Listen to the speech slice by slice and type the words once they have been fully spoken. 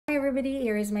everybody,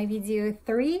 here is my video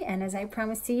 3, and as I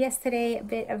promised you yesterday, a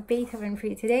bit of Beethoven for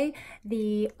you today,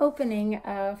 the opening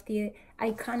of the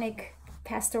iconic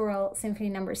Pastorale Symphony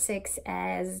No.6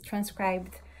 as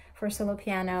transcribed for solo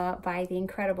piano by the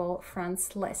incredible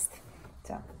Franz Liszt.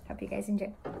 So, hope you guys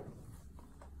enjoy.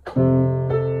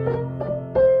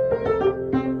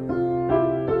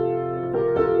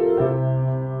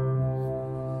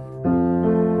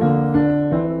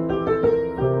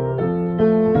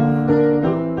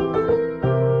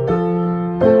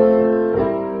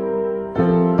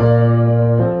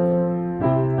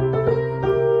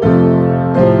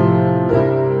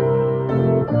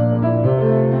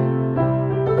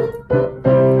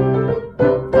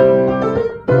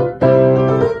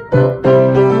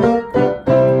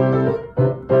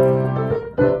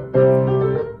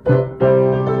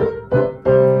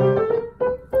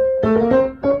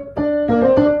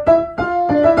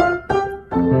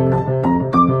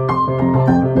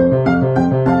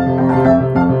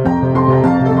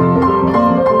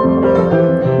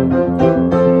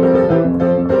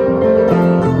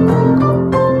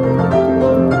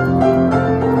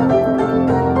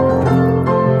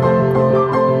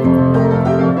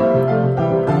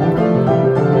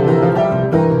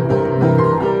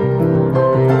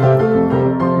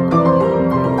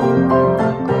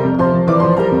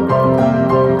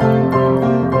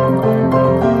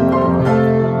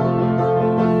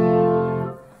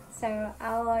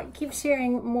 Keep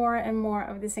sharing more and more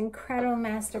of this incredible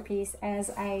masterpiece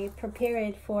as I prepare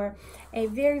it for a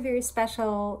very, very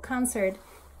special concert,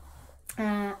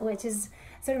 which is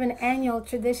sort of an annual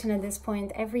tradition at this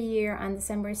point. Every year on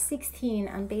December 16,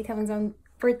 on Beethoven's own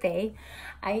birthday,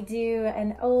 I do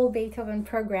an old Beethoven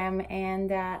program, and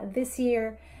this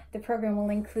year the program will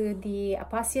include the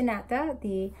Appassionata,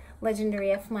 the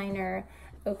legendary F minor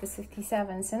Opus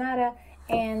 57 Sonata,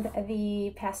 and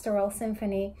the Pastoral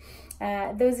Symphony.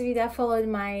 Those of you that followed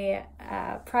my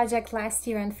project last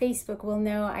year on Facebook will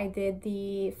know I did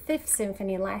the 5th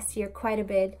Symphony last year quite a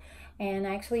bit, and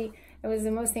actually it was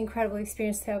the most incredible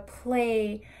experience to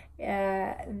play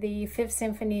the 5th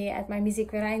Symphony at my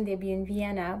Musikverein debut in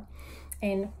Vienna,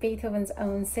 in Beethoven's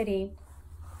own city.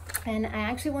 And I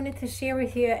actually wanted to share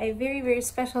with you a very, very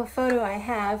special photo I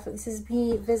have. This is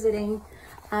me visiting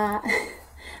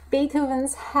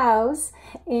Beethoven's house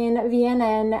in Vienna,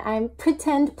 and I'm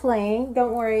pretend playing.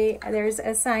 Don't worry, there's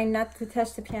a sign not to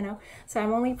touch the piano, so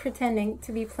I'm only pretending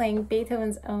to be playing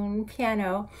Beethoven's own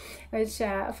piano, which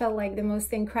felt like the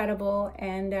most incredible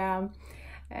and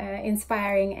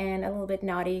inspiring and a little bit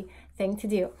naughty thing to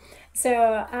do.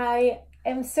 So I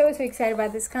am so excited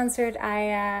about this concert.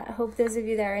 I hope those of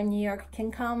you that are in New York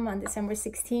can come on December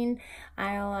 16.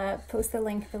 I'll post a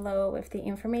link below with the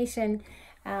information.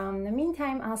 In the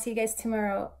meantime, I'll see you guys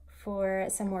tomorrow for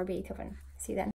some more Beethoven. See you then.